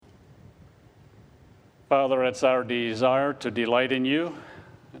Father, it's our desire to delight in you.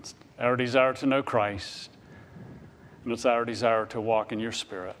 It's our desire to know Christ. And it's our desire to walk in your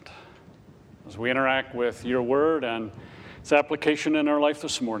Spirit. As we interact with your word and its application in our life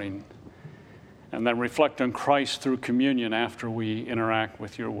this morning, and then reflect on Christ through communion after we interact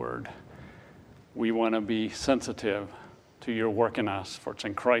with your word, we want to be sensitive to your work in us. For it's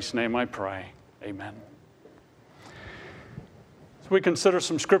in Christ's name I pray. Amen. So we consider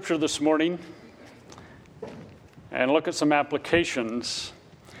some scripture this morning and look at some applications.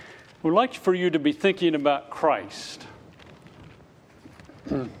 We'd like for you to be thinking about Christ.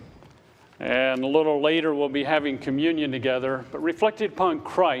 And a little later we'll be having communion together, but reflecting upon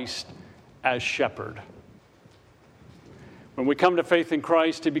Christ as shepherd. When we come to faith in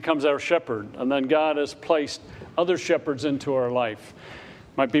Christ, he becomes our shepherd, and then God has placed other shepherds into our life.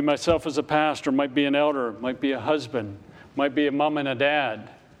 Might be myself as a pastor, might be an elder, might be a husband, might be a mom and a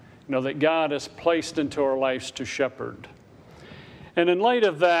dad. You know, that God has placed into our lives to shepherd. And in light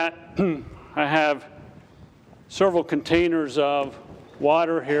of that, I have several containers of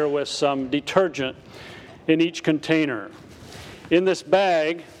water here with some detergent in each container. In this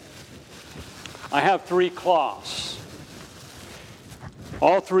bag, I have 3 cloths.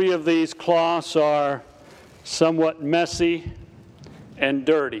 All 3 of these cloths are somewhat messy and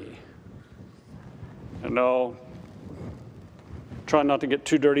dirty. And I'll try not to get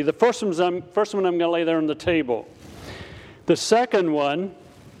too dirty. The first one I'm going to lay there on the table. The second one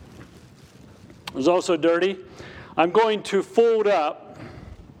is also dirty. I'm going to fold up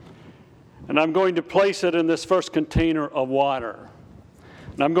and I'm going to place it in this first container of water.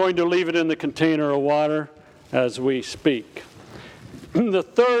 And I'm going to leave it in the container of water as we speak. The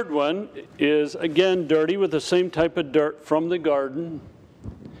third one is again dirty with the same type of dirt from the garden.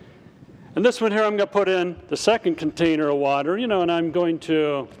 And this one here I'm going to put in the second container of water, and I'm going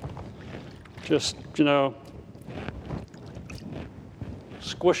to just,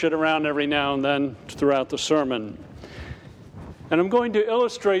 squish it around every now and then throughout the sermon. And I'm going to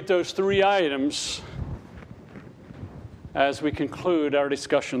illustrate those 3 items as we conclude our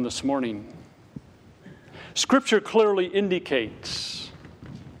discussion this morning. Scripture clearly indicates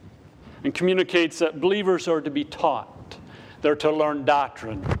and communicates that believers are to be taught. They're to learn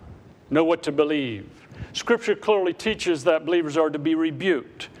doctrine, know what to believe. Scripture clearly teaches that believers are to be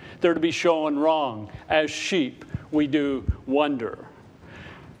rebuked. They're to be shown wrong. As sheep, we do wonder.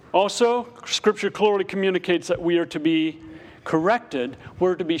 Also, Scripture clearly communicates that we are to be corrected.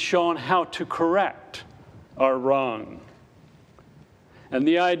 We're to be shown how to correct our wrong. And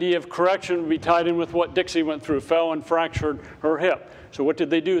the idea of correction would be tied in with what Dixie went through, fell and fractured her hip. So what did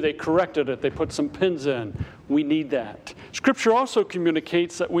they do? They corrected it. They put some pins in. We need that. Scripture also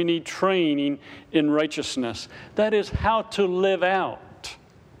communicates that we need training in righteousness. That is how to live out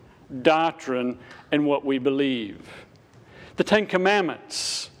doctrine and what we believe. The 10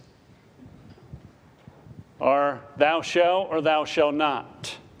 Commandments are thou shalt or thou shalt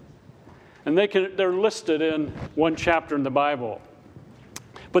not. And they're listed in one chapter in the Bible.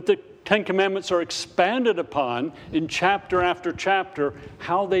 But the 10 Commandments are expanded upon in chapter after chapter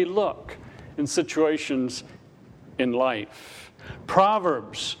how they look in situations in life.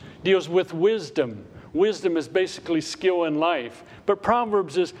 Proverbs deals with wisdom. Wisdom is basically skill in life. But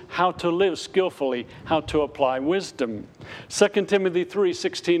Proverbs is how to live skillfully, how to apply wisdom. 2 Timothy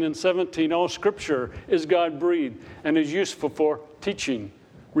 3:16 and 17, all Scripture is God-breathed and is useful for teaching,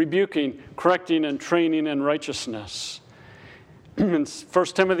 rebuking, correcting, and training in righteousness. In 1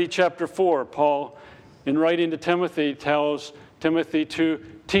 Timothy chapter 4, Paul, in writing to Timothy, tells Timothy to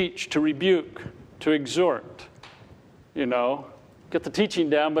teach, to rebuke, to exhort. Get the teaching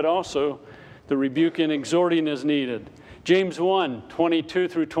down, but also the rebuking and exhorting is needed. James 1:22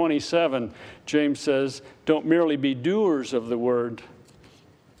 through 27, James says, don't merely be doers of the word.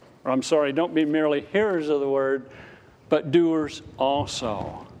 Don't be merely hearers of the word, but doers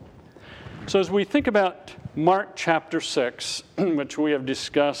also. So as we think about Mark chapter 6, which we have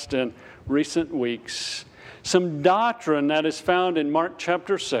discussed in recent weeks, some doctrine that is found in Mark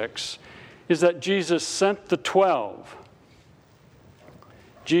chapter 6 is that Jesus sent the 12.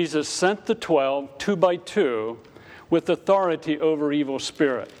 Jesus sent the 12, 2 by 2, with authority over evil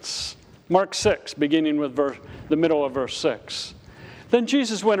spirits. Mark 6, beginning with the middle of verse 6. Then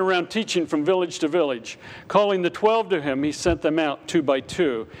Jesus went around teaching from village to village. Calling the 12 to him, he sent them out 2 by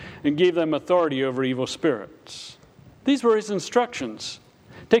 2 and gave them authority over evil spirits. These were his instructions.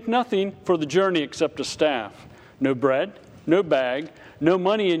 Take nothing for the journey except a staff. No bread, no bag, no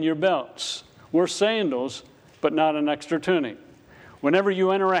money in your belts. Wear sandals, but not an extra tunic. Whenever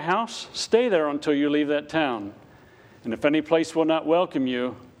you enter a house, stay there until you leave that town. And if any place will not welcome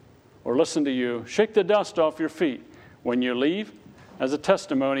you, or listen to you, shake the dust off your feet when you leave as a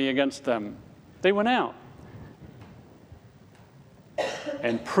testimony against them. They went out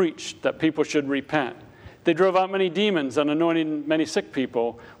and preached that people should repent. They drove out many demons and anointed many sick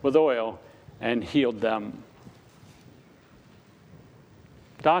people with oil and healed them.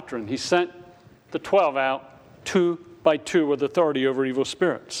 Doctrine. He sent the 12 out, 2 by 2, with authority over evil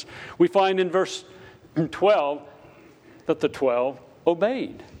spirits. We find in verse 12 that the 12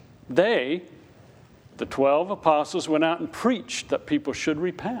 obeyed. They, the 12 apostles, went out and preached that people should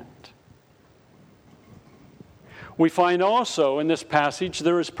repent. We find also in this passage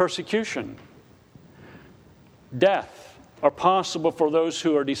there is persecution. Death are possible for those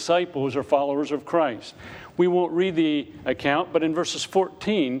who are disciples or followers of Christ. We won't read the account, but in verses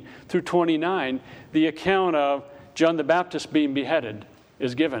 14 through 29, the account of John the Baptist being beheaded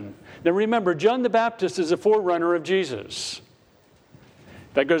is given. Now remember, John the Baptist is a forerunner of Jesus.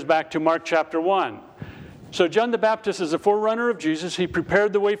 That goes back to Mark chapter 1. So John the Baptist is a forerunner of Jesus. He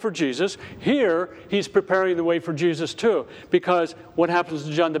prepared the way for Jesus. Here, he's preparing the way for Jesus too. Because what happens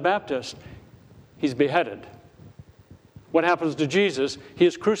to John the Baptist? He's beheaded. What happens to Jesus? He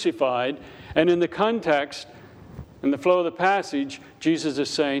is crucified. And in the context, in the flow of the passage, Jesus is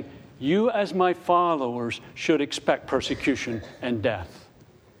saying, you as my followers should expect persecution and death.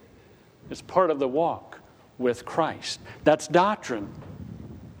 It's part of the walk with Christ. That's doctrine.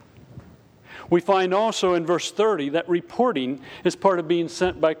 We find also in verse 30 that reporting is part of being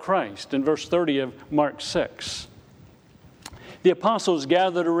sent by Christ, in verse 30 of Mark 6. The apostles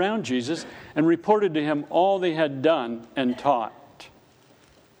gathered around Jesus and reported to him all they had done and taught.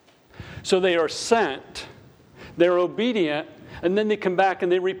 So they are sent, they're obedient, and then they come back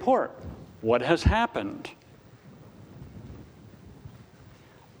and they report what has happened.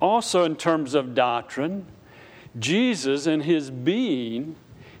 Also in terms of doctrine, Jesus in his being,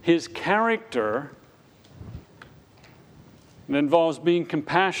 his character, it involves being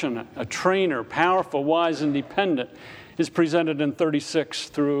compassionate, a trainer, powerful, wise, and dependent, is presented in 32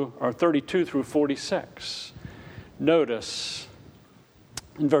 through 46. Notice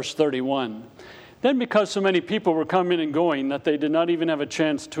in verse 31, then because so many people were coming and going that they did not even have a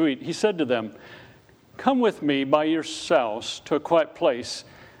chance to eat, he said to them, come with me by yourselves to a quiet place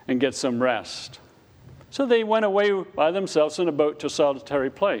and get some rest. So they went away by themselves in a boat to a solitary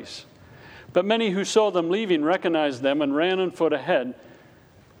place. But many who saw them leaving recognized them and ran on foot ahead,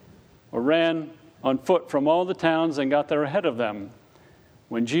 or ran on foot from all the towns and got there ahead of them.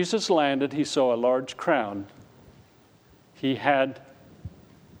 When Jesus landed, he saw a large crowd. He had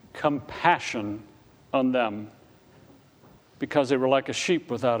compassion on them because they were like a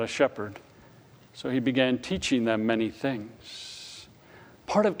sheep without a shepherd. So he began teaching them many things.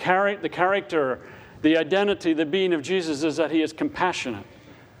 Part of the character, the identity, the being of Jesus is that he is compassionate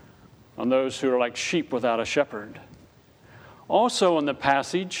on those who are like sheep without a shepherd. Also in the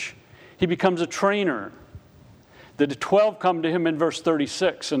passage, he becomes a trainer. The 12 come to him in verse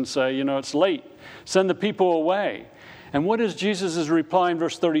 36 and say, it's late. Send the people away. And what is Jesus' reply in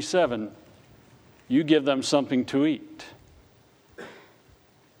verse 37? You give them something to eat.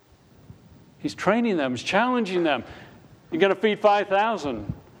 He's training them. He's challenging them. You're going to feed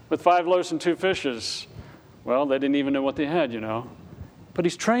 5,000 with 5 loaves and 2 fishes. Well, they didn't even know what they had, But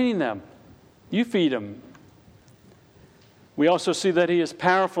he's training them. You feed them. We also see that he is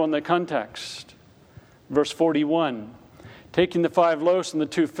powerful in the context. Verse 41, taking the 5 loaves and the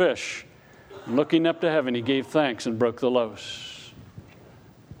 2 fish, and looking up to heaven, he gave thanks and broke the loaves.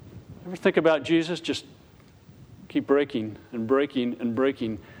 Ever think about Jesus? Just keep breaking and breaking and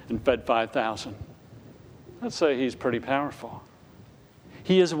breaking and fed 5,000. Let's say he's pretty powerful.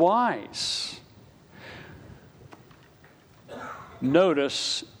 He is wise.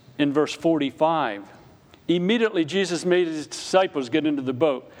 Notice in verse 45, immediately Jesus made his disciples get into the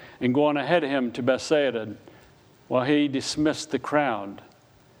boat and go on ahead of him to Bethsaida while he dismissed the crowd.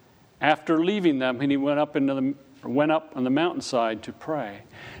 After leaving them, he went up on the mountainside to pray.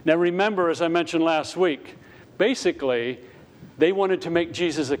 Now remember, as I mentioned last week, basically they wanted to make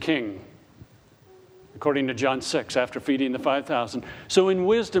Jesus a king, according to John 6, after feeding the 5,000. So in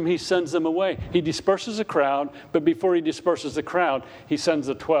wisdom, he sends them away. He disperses the crowd, but before he disperses the crowd, he sends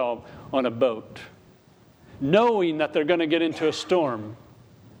the 12 on a boat, knowing that they're going to get into a storm.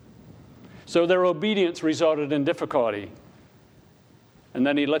 So their obedience resulted in difficulty. And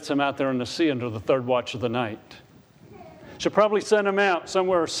then he lets them out there in the sea under the 3rd watch of the night. So probably send them out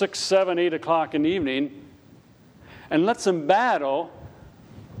somewhere 6, 7, 8 o'clock in the evening and lets them battle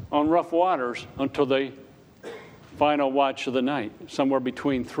on rough waters until the final watch of the night, somewhere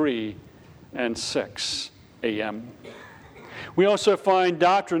between 3 and 6 a.m. We also find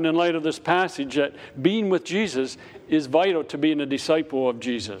doctrine in light of this passage that being with Jesus is vital to being a disciple of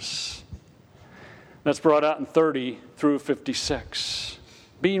Jesus. That's brought out in 30 through 56.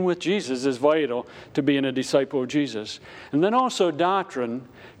 Being with Jesus is vital to being a disciple of Jesus. And then also doctrine,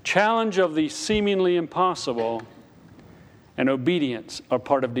 challenge of the seemingly impossible, and obedience are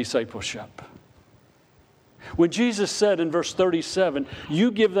part of discipleship. When Jesus said in verse 37, "You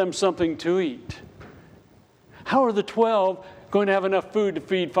give them something to eat," how are the 12 going to have enough food to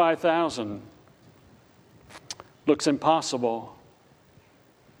feed 5,000? Looks impossible.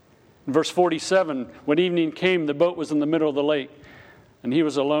 In verse 47, when evening came, the boat was in the middle of the lake, and he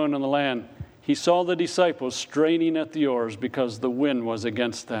was alone on the land. He saw the disciples straining at the oars because the wind was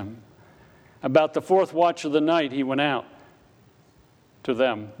against them. About the fourth watch of the night, he went out to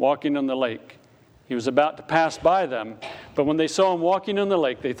them, walking on the lake. He was about to pass by them, but when they saw him walking on the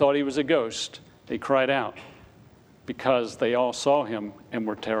lake, they thought he was a ghost. They cried out because they all saw him and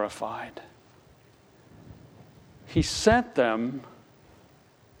were terrified. He sent them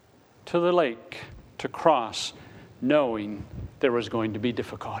to the lake to cross, knowing there was going to be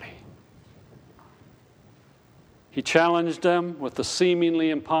difficulty. He challenged them with the seemingly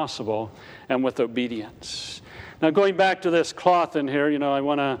impossible and with obedience. Now, going back to this cloth in here, I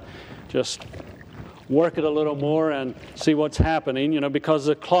want to just work it a little more and see what's happening, because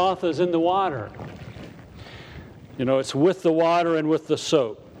the cloth is in the water. It's with the water and with the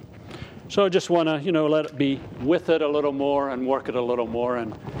soap. So I just want to, let it be with it a little more and work it a little more.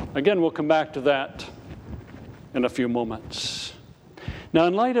 And again, we'll come back to that in a few moments. Now,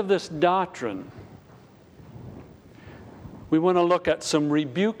 in light of this doctrine, we want to look at some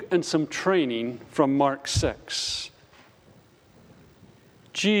rebuke and some training from Mark 6.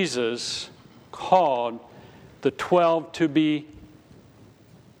 Jesus called the 12 to be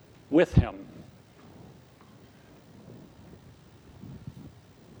with him.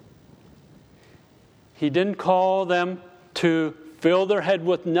 He didn't call them to fill their head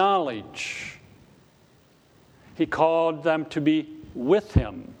with knowledge. He called them to be with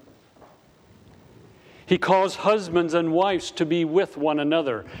him. He calls husbands and wives to be with one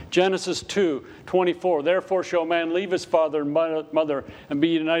another. Genesis 2:24. Therefore shall a man leave his father and mother and be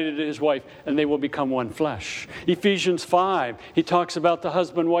united to his wife, and they will become one flesh. Ephesians 5. He talks about the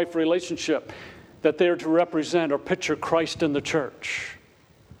husband-wife relationship, that they are to represent or picture Christ in the church.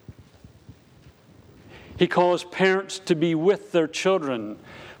 He calls parents to be with their children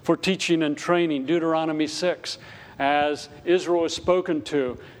for teaching and training. Deuteronomy 6. As Israel is spoken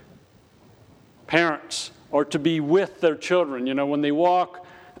to, parents are to be with their children. When they walk,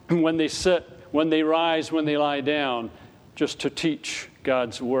 when they sit, when they rise, when they lie down, just to teach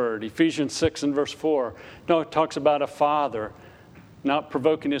God's word. Ephesians 6 and verse 4. No, it talks about a father not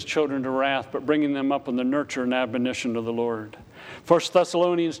provoking his children to wrath, but bringing them up in the nurture and admonition of the Lord. 1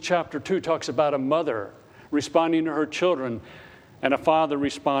 Thessalonians chapter 2 talks about a mother responding to her children and a father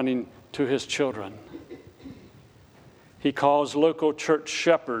responding to his children. He calls local church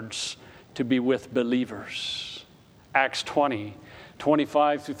shepherds to be with believers. Acts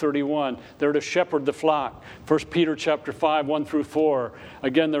 20:25 through 31. They're to shepherd the flock. 1 Peter chapter 5, 1 through 4.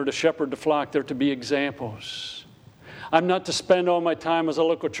 Again, they're to shepherd the flock. They're to be examples. I'm not to spend all my time as a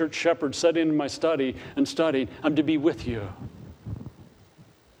local church shepherd sitting in my study and studying. I'm to be with you.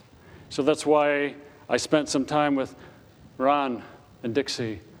 So that's why I spent some time with Ron and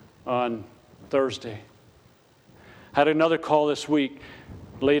Dixie on Thursday. Had another call this week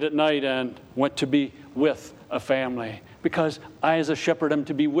late at night and went to be with a family because I, as a shepherd, am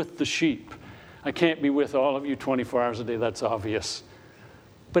to be with the sheep. I can't be with all of you 24 hours a day, that's obvious.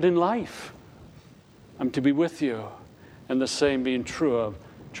 But in life, I'm to be with you, and the same being true of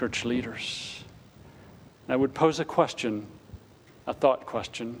church leaders. I would pose a question, a thought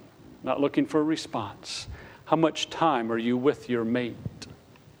question, not looking for a response. How much time are you with your mate,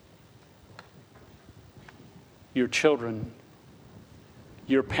 your children,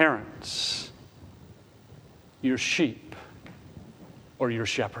 your parents, your sheep, or your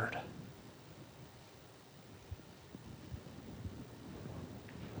shepherd?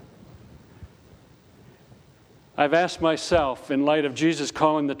 I've asked myself, in light of Jesus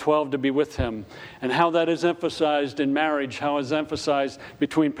calling the 12 to be with him, and how that is emphasized in marriage, how it's emphasized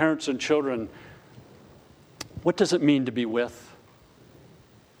between parents and children, what does it mean to be with?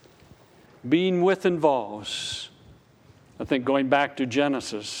 Being with involves, I think, going back to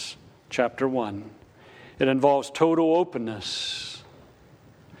Genesis chapter 1, it involves total openness,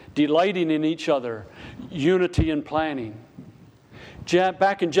 delighting in each other, unity and planning.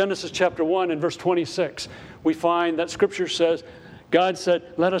 Back in Genesis chapter 1 and verse 26, we find that Scripture says, God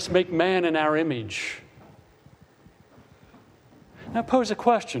said, let us make man in our image. Now pose a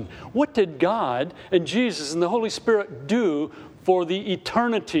question. What did God and Jesus and the Holy Spirit do for the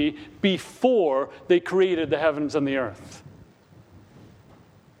eternity before they created the heavens and the earth?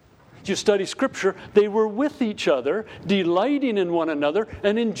 As you study Scripture, they were with each other, delighting in one another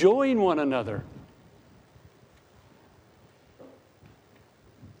and enjoying one another.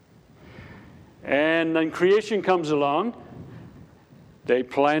 And then creation comes along. They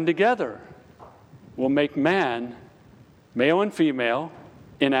plan together. We'll make man, male and female,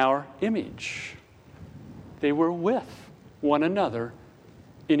 in our image. They were with one another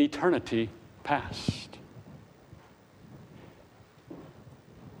in eternity past.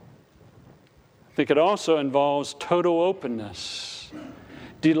 I think it also involves total openness,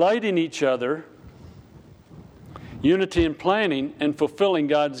 delighting each other, unity in planning, and fulfilling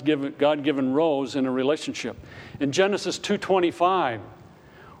God-given roles in a relationship. In Genesis 2:25,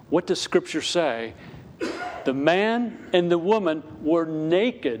 what does Scripture say? The man and the woman were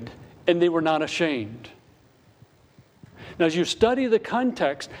naked, and they were not ashamed. Now, as you study the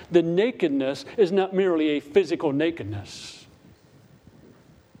context, the nakedness is not merely a physical nakedness.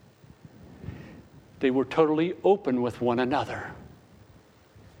 They were totally open with one another.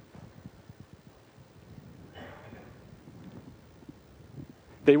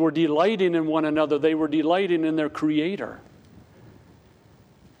 They were delighting in one another. They were delighting in their Creator.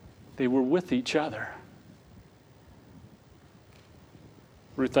 They were with each other.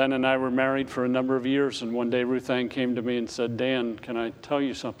 Ruth Ann and I were married for a number of years, and one day Ruth Ann came to me and said, Dan, can I tell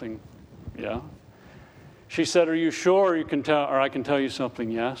you something? Yeah. She said, are you sure you can tell, or I can tell you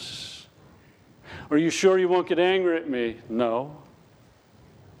something? Yes. Are you sure you won't get angry at me? No.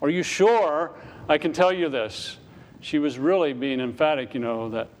 Are you sure I can tell you this? She was really being emphatic,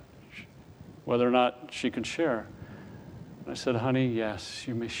 that whether or not she could share. I said, honey, yes,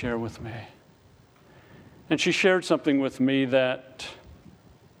 you may share with me. And she shared something with me that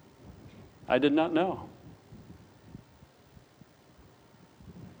I did not know.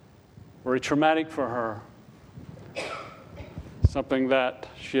 Very traumatic for her. Something that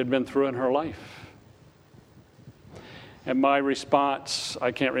she had been through in her life. And my response,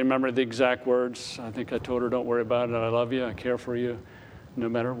 I can't remember the exact words. I think I told her, don't worry about it. I love you. I care for you no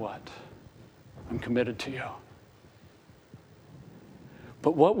matter what. I'm committed to you.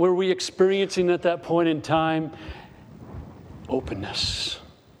 But what were we experiencing at that point in time? Openness.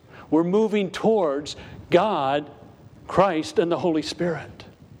 We're moving towards God, Christ, and the Holy Spirit.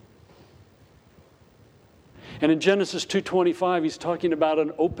 And in Genesis 2:25, he's talking about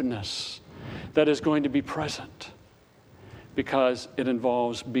an openness that is going to be present because it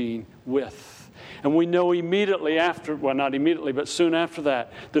involves being with. And we know immediately after, well, not immediately, but soon after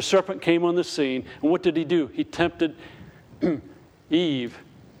that, the serpent came on the scene. And what did he do? He tempted Eve.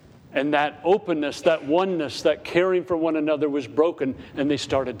 And that openness, that oneness, that caring for one another was broken, and they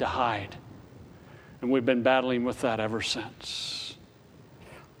started to hide. And we've been battling with that ever since.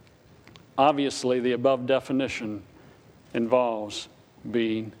 Obviously, the above definition involves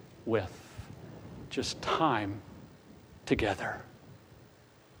being with. Just time together.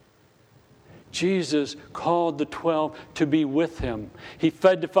 Jesus called the 12 to be with him. He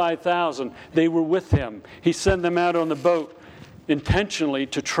fed the 5,000. They were with him. He sent them out on the boat intentionally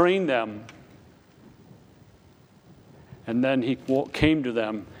to train them. And then he came to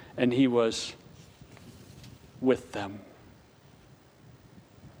them and he was with them.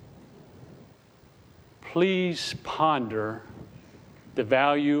 Please ponder the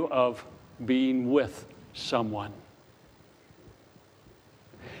value of being with someone.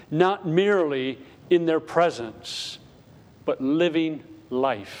 Not merely in their presence, but living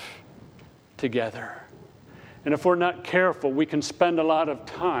life together. And if we're not careful, we can spend a lot of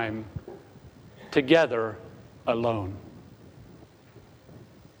time together alone.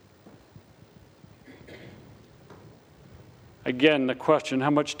 Again, the question,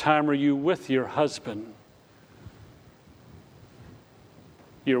 how much time are you with your husband,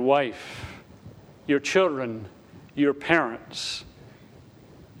 your wife, your children, your parents,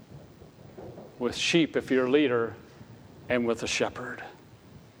 with sheep if you're a leader, and with a shepherd?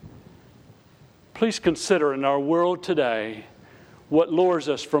 Please consider in our world today what lures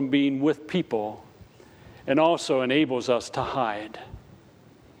us from being with people and also enables us to hide.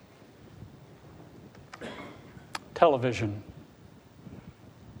 Television.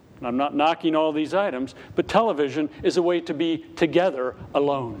 And I'm not knocking all these items, but television is a way to be together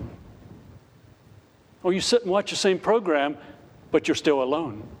alone. Oh, you sit and watch the same program, but you're still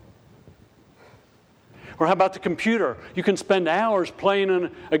alone. Or how about the computer? You can spend hours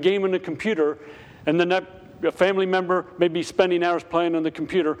playing a game on the computer, and then a family member may be spending hours playing on the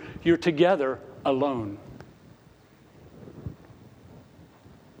computer. You're together alone.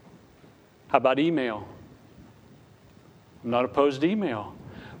 How about email? I'm not opposed to email.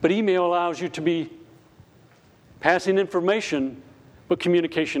 But email allows you to be passing information, but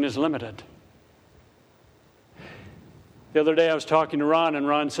communication is limited. The other day I was talking to Ron, and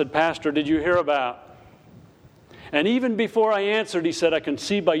Ron said, "Pastor, did you hear about?" And even before I answered, he said, "I can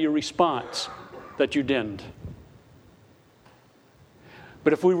see by your response that you didn't."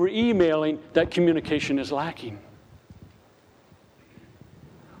 But if we were emailing, that communication is lacking.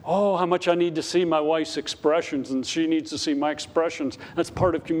 Oh, how much I need to see my wife's expressions, and she needs to see my expressions. That's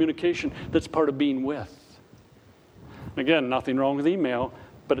part of communication. That's part of being with. Again, nothing wrong with email,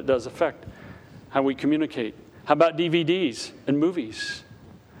 but it does affect how we communicate. How about DVDs and movies?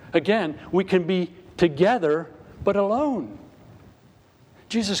 Again, we can be together, but alone.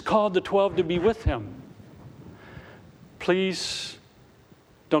 Jesus called the 12 to be with him. Please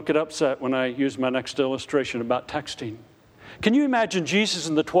don't get upset when I use my next illustration about texting. Can you imagine Jesus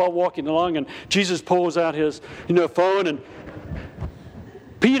and the 12 walking along, and Jesus pulls out his phone, and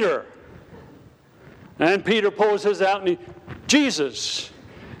Peter. And Peter pulls his out, and Jesus.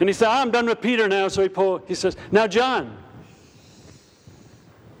 And he said, "I'm done with Peter now." So he says, "Now John."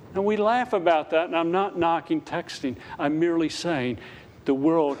 And we laugh about that, and I'm not knocking texting. I'm merely saying the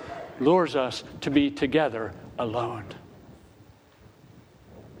world lures us to be together alone.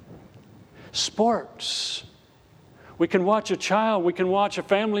 Sports. We can watch a child, we can watch a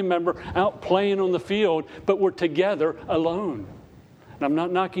family member out playing on the field, but we're together alone. And I'm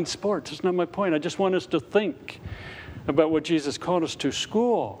not knocking sports. That's not my point. I just want us to think about what Jesus called us to.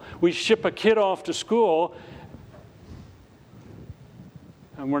 School. We ship a kid off to school,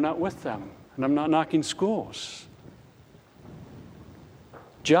 and we're not with them. And I'm not knocking schools.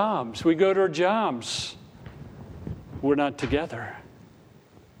 Jobs. We go to our jobs. We're not together.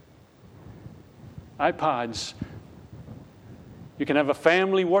 iPods. You can have a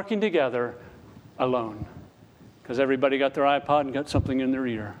family working together alone because everybody got their iPod and got something in their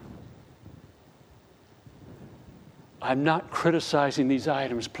ear. I'm not criticizing these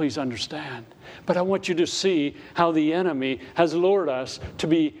items, please understand. But I want you to see how the enemy has lured us to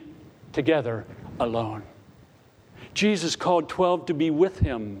be together alone. Jesus called 12 to be with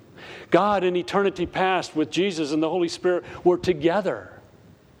him. God in eternity past with Jesus and the Holy Spirit were together,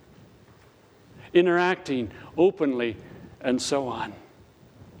 interacting openly and so on.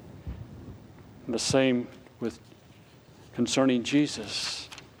 And the same with concerning Jesus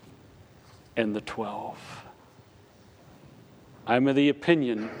and the 12. I'm of the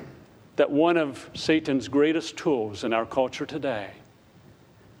opinion that one of Satan's greatest tools in our culture today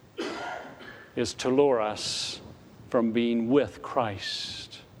is to lure us from being with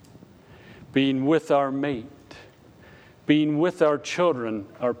Christ, being with our mate, being with our children,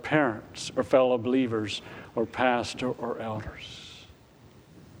 our parents, our fellow believers, or pastor or elders.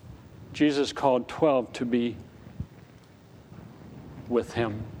 Jesus called 12 to be with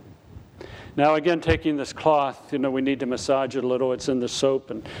him. Now again, taking this cloth, we need to massage it a little. It's in the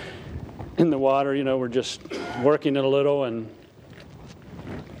soap and in the water. We're just working it a little, and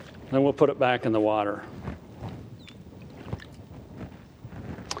then we'll put it back in the water.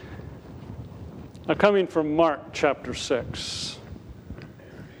 Now coming from Mark chapter 6.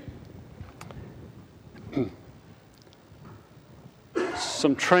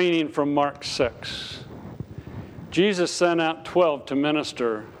 Some training from Mark 6. Jesus sent out 12 to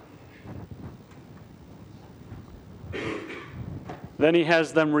minister. Then he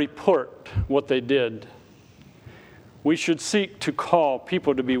has them report what they did. We should seek to call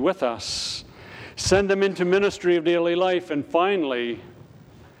people to be with us, send them into ministry of daily life, and finally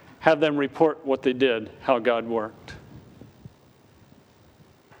have them report what they did, how God worked.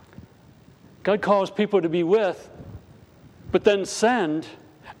 God calls people to be with, but then send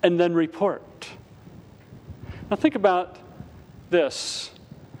and then report. Now think about this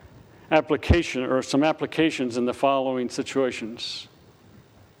application, or some applications in the following situations.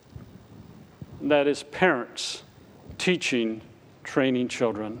 That is parents teaching, training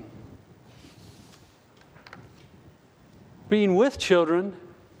children. Being with children,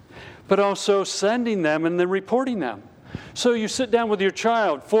 but also sending them and then reporting them. So you sit down with your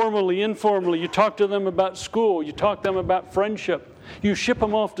child, formally, informally, you talk to them about school, you talk to them about friendship, you ship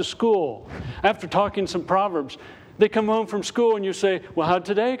them off to school. After talking some Proverbs, they come home from school and you say, "Well, how'd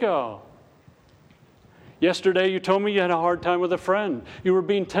today go? Yesterday you told me you had a hard time with a friend. You were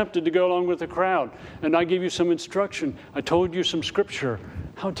being tempted to go along with the crowd, and I gave you some instruction. I told you some scripture.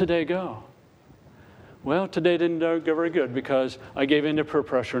 How'd today go?" "Well, today didn't go very good because I gave in to peer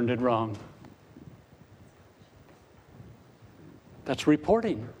pressure and did wrong." That's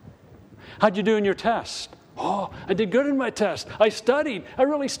reporting. "How'd you do in your test?" Oh, I did good in my test. I studied. I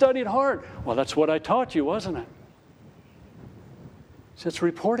really studied hard. Well, that's what I taught you, wasn't it? So it's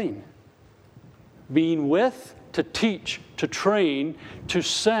reporting. Being with, to teach, to train, to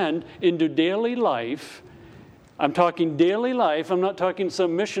send into daily life. I'm talking daily life. I'm not talking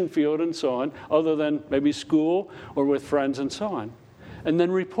some mission field and so on, other than maybe school or with friends and so on. And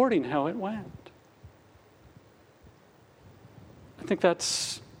then reporting how it went. I think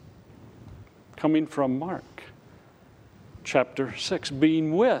that's coming from Mark chapter 6.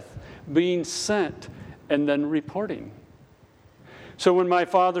 Being with, being sent, and then reporting. So when my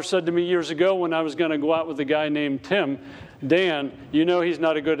father said to me years ago when I was going to go out with a guy named Tim, Dan, you know he's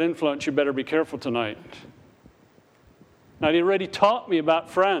not a good influence. You better be careful tonight. Now, he already taught me about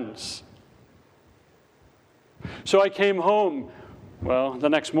friends. So I came home. Well, the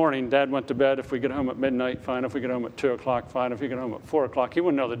next morning, Dad went to bed. If we get home at midnight, fine. If we get home at 2 o'clock, fine. If we get home at 4 o'clock, he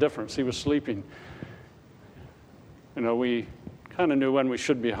wouldn't know the difference. He was sleeping. You know, we kind of knew when we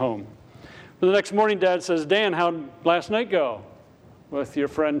should be home. But the next morning, Dad says, Dan, how'd last night go with your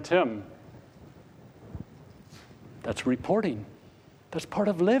friend Tim? That's reporting. That's part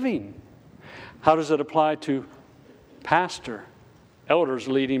of living. How does it apply to pastor, elders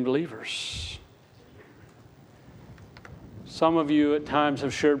leading believers? Some of you at times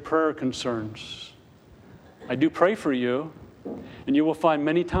have shared prayer concerns. I do pray for you, and you will find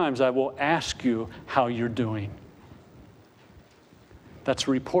many times I will ask you how you're doing. That's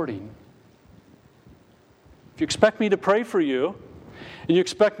reporting. If you expect me to pray for you, and you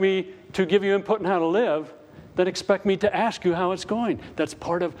expect me to give you input on how to live, then expect me to ask you how it's going. That's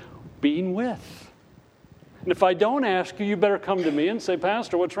part of being with. And if I don't ask you, you better come to me and say,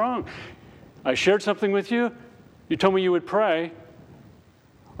 Pastor, what's wrong? I shared something with you. You told me you would pray.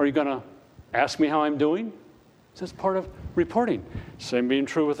 Are you going to ask me how I'm doing? That's part of reporting. Same being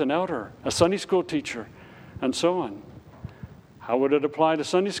true with an elder, a Sunday school teacher, and so on. How would it apply to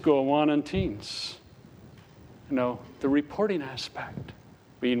Sunday school, 1 and teens? You know, the reporting aspect.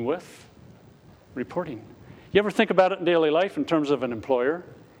 Being with, reporting. You ever think about it in daily life in terms of an employer?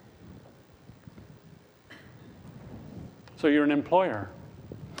 So you're an employer.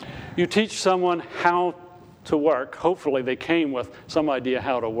 You teach someone how to work. Hopefully they came with some idea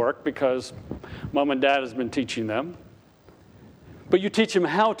how to work because mom and dad has been teaching them. But you teach them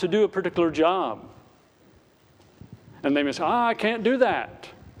how to do a particular job. And they may say, I can't do that.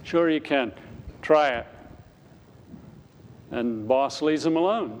 Sure you can. Try it. And the boss leaves them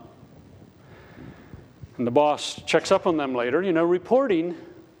alone. And the boss checks up on them later, reporting.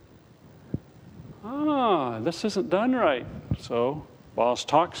 This isn't done right. So boss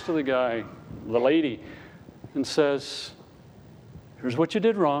talks to the guy, the lady, and says, here's what you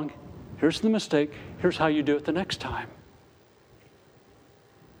did wrong. Here's the mistake. Here's how you do it the next time.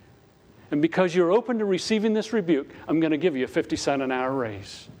 And because you're open to receiving this rebuke, I'm going to give you a 50-cent an hour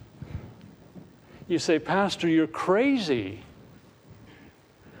raise. You say, Pastor, you're crazy.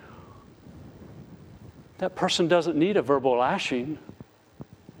 That person doesn't need a verbal lashing,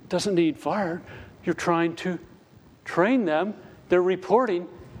 doesn't need fired. You're trying to train them. They're reporting.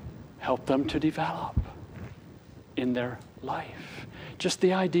 Help them to develop in their life. Just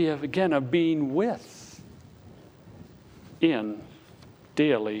the idea of, again, of being with in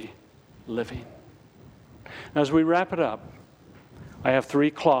daily living. As we wrap it up, I have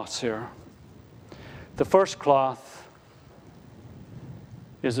 3 cloths here. The first cloth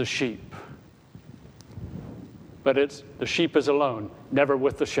is a sheep. But the sheep is alone, never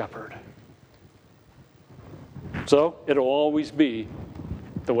with the shepherd. So it'll always be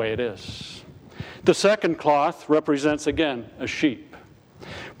the way it is. The second cloth represents, again, a sheep.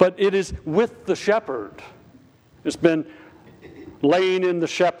 But it is with the shepherd. It's been laying in the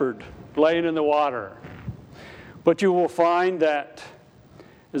shepherd, laying in the water. But you will find that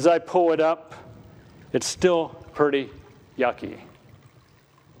as I pull it up, it's still pretty yucky.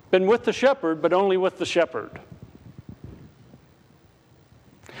 Been with the shepherd, but only with the shepherd.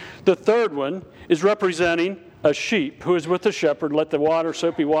 The third one is representing a sheep who is with the shepherd. Let the water,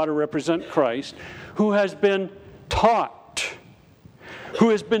 soapy water, represent Christ, who has been taught, who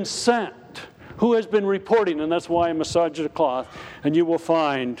has been sent, who has been reporting, and that's why I massage the cloth, and you will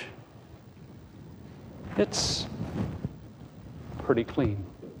find it's pretty clean.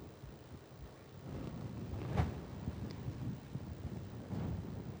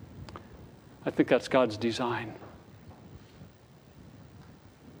 I think that's God's design.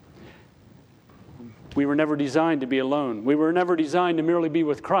 We were never designed to be alone. We were never designed to merely be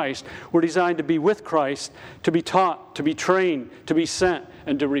with Christ. We're designed to be with Christ, to be taught, to be trained, to be sent,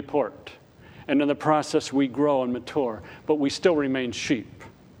 and to report. And in the process, we grow and mature, but we still remain sheep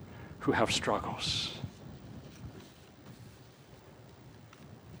who have struggles.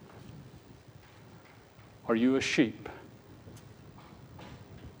 Are you a sheep?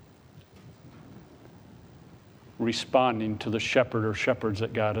 Responding to the shepherd or shepherds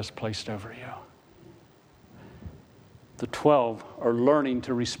that God has placed over you. The 12 are learning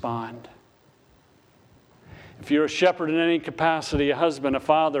to respond. If you're a shepherd in any capacity, a husband, a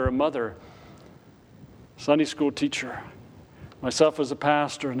father, a mother, Sunday school teacher, myself as a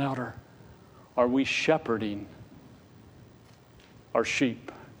pastor, an elder, are we shepherding our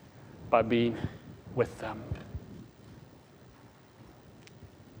sheep by being with them?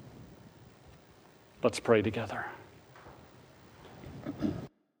 Let's pray together.